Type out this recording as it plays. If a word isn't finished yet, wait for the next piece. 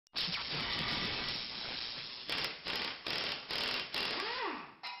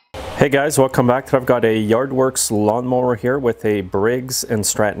Hey guys, welcome back. I've got a Yardworks lawnmower here with a Briggs and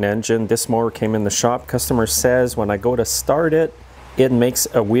Stratton engine. This mower came in the shop. Customer says when I go to start it, it makes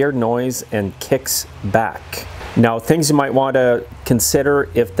a weird noise and kicks back. Now, things you might want to consider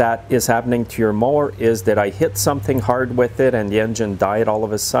if that is happening to your mower is that I hit something hard with it and the engine died all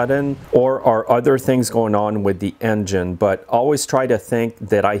of a sudden, or are other things going on with the engine. But always try to think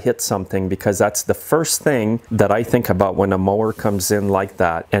that I hit something, because that's the first thing that I think about when a mower comes in like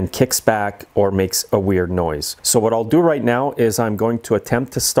that and kicks back or makes a weird noise. So what I'll do right now is I'm going to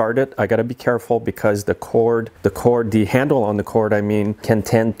attempt to start it. I got to be careful because the handle on the cord, can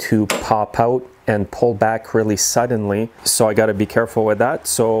tend to pop out and pull back really suddenly, so I got to be careful with that.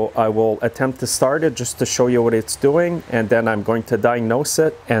 So I will attempt to start it just to show you what it's doing, and then I'm going to diagnose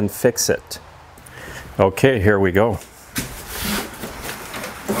it and fix it. Okay, here we go.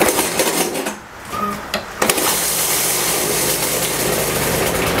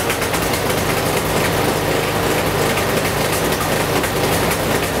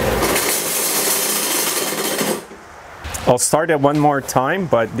 I'll start it one more time,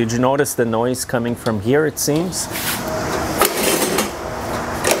 but did you notice the noise coming from here, it seems?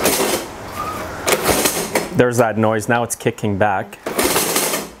 There's that noise, now it's kicking back.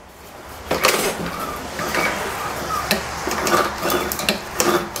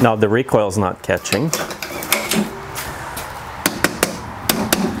 Now the recoil's not catching.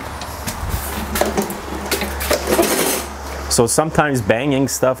 So sometimes banging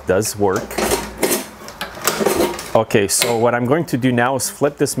stuff does work. Okay, so what I'm going to do now is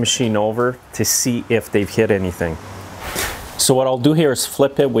flip this machine over to see if they've hit anything. So what I'll do here is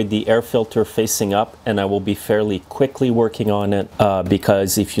flip it with the air filter facing up, and I will be fairly quickly working on it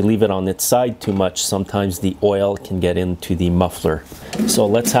because if you leave it on its side too much, sometimes the oil can get into the muffler. So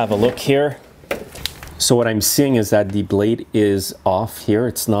let's have a look here. So what I'm seeing is that the blade is off here.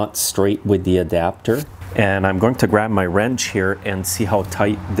 It's not straight with the adapter. And I'm going to grab my wrench here and see how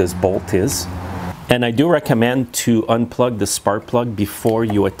tight this bolt is. And I do recommend to unplug the spark plug before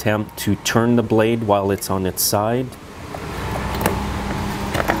you attempt to turn the blade while it's on its side.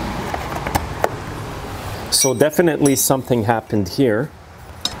 So definitely something happened here.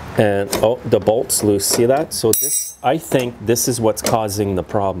 And oh, the bolt's loose, see that? So I think this is what's causing the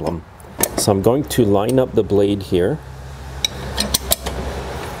problem. So I'm going to line up the blade here.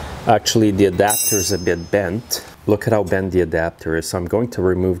 Actually, the adapter's a bit bent. Look at how bent the adapter is. So I'm going to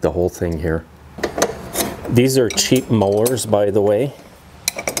remove the whole thing here. These are cheap mowers, by the way.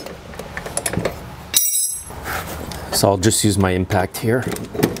 So I'll just use my impact here.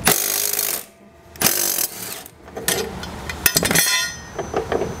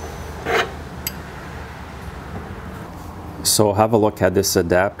 So have a look at this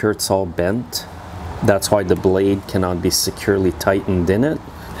adapter, it's all bent. That's why the blade cannot be securely tightened in it.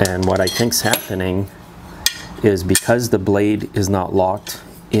 And what I think's happening is because the blade is not locked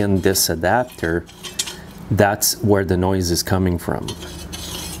in this adapter, that's where the noise is coming from.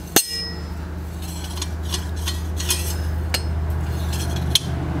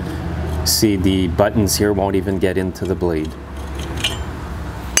 See, the buttons here won't even get into the blade.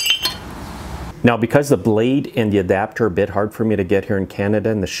 Now, because the blade and the adapter are a bit hard for me to get here in Canada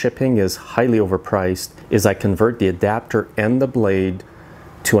and the shipping is highly overpriced, is I convert the adapter and the blade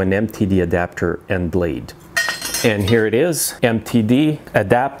to an MTD adapter and blade. And here it is, MTD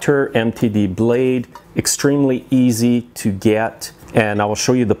adapter, MTD blade, extremely easy to get. And I will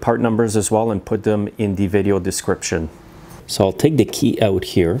show you the part numbers as well and put them in the video description. So I'll take the key out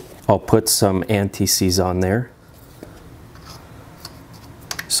here. I'll put some anti-seize on there.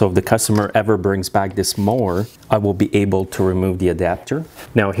 So if the customer ever brings back this mower, I will be able to remove the adapter.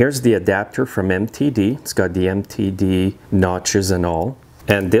 Now here's the adapter from MTD. It's got the MTD notches and all.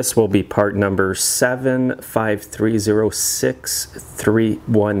 And this will be part number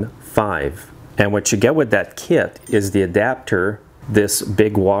 75306-315. And what you get with that kit is the adapter, this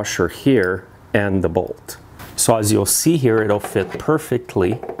big washer here, and the bolt. So as you'll see here, it'll fit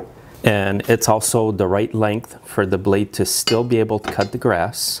perfectly. And it's also the right length for the blade to still be able to cut the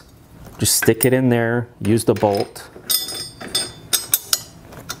grass. Just stick it in there, use the bolt.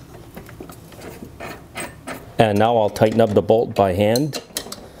 And now I'll tighten up the bolt by hand.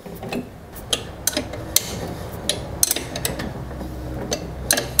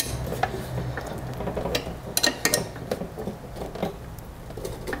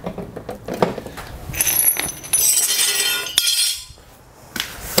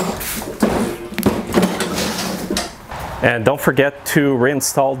 And don't forget to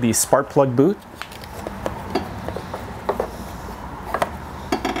reinstall the spark plug boot.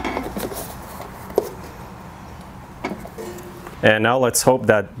 And now let's hope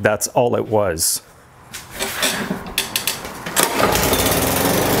that that's all it was.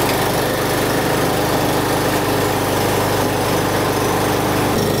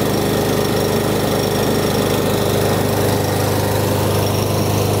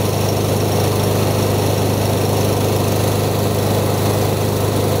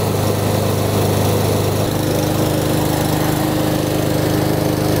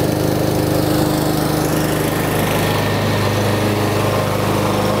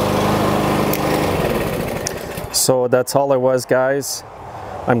 So that's all it was, guys.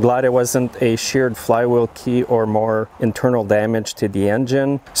 I'm glad it wasn't a sheared flywheel key or more internal damage to the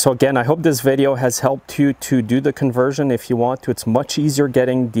engine. So again, I hope this video has helped you to do the conversion if you want to. It's much easier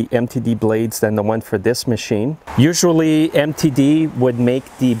getting the MTD blades than the one for this machine. Usually MTD would make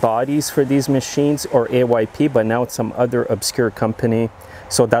the bodies for these machines, or AYP, but now it's some other obscure company.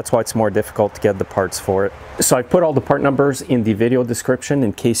 So that's why it's more difficult to get the parts for it. So I put all the part numbers in the video description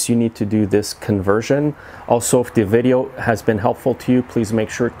in case you need to do this conversion. Also, if the video has been helpful to you, please make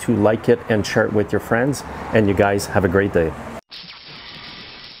sure to like it and share it with your friends. And you guys have a great day.